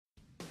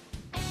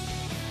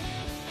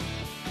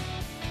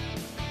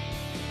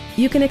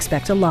You can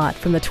expect a lot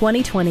from the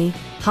 2020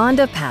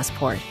 Honda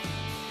Passport.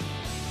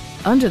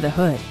 Under the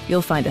hood,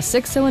 you'll find a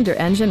 6-cylinder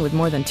engine with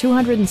more than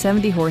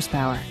 270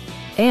 horsepower.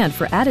 And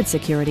for added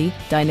security,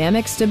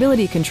 dynamic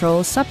stability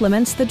control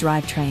supplements the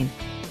drivetrain.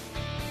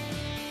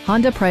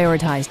 Honda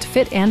prioritized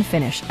fit and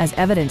finish as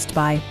evidenced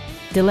by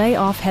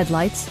delay-off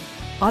headlights,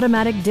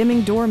 automatic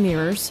dimming door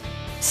mirrors,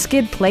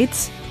 skid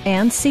plates,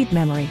 and seat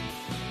memory.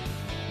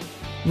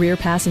 Rear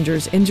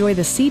passengers enjoy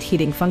the seat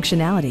heating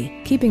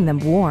functionality, keeping them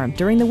warm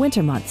during the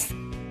winter months.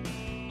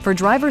 For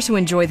drivers who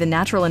enjoy the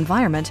natural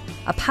environment,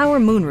 a power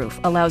moonroof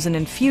allows an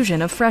infusion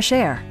of fresh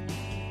air.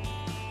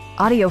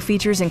 Audio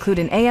features include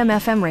an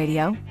AM/FM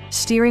radio,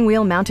 steering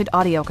wheel mounted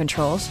audio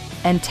controls,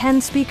 and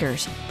 10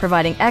 speakers,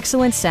 providing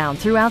excellent sound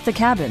throughout the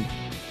cabin.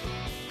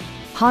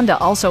 Honda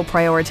also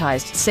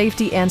prioritized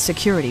safety and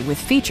security with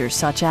features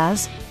such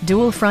as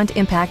dual front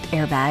impact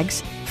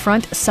airbags,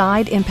 front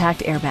side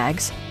impact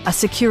airbags, a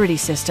security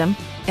system,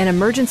 an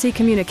emergency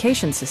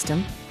communication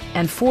system,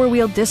 and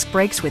 4-wheel disc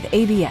brakes with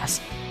ABS.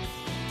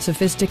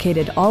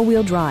 Sophisticated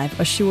all-wheel drive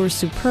assures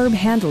superb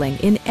handling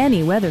in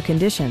any weather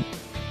condition.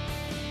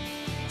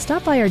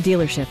 Stop by our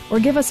dealership or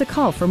give us a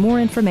call for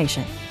more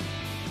information.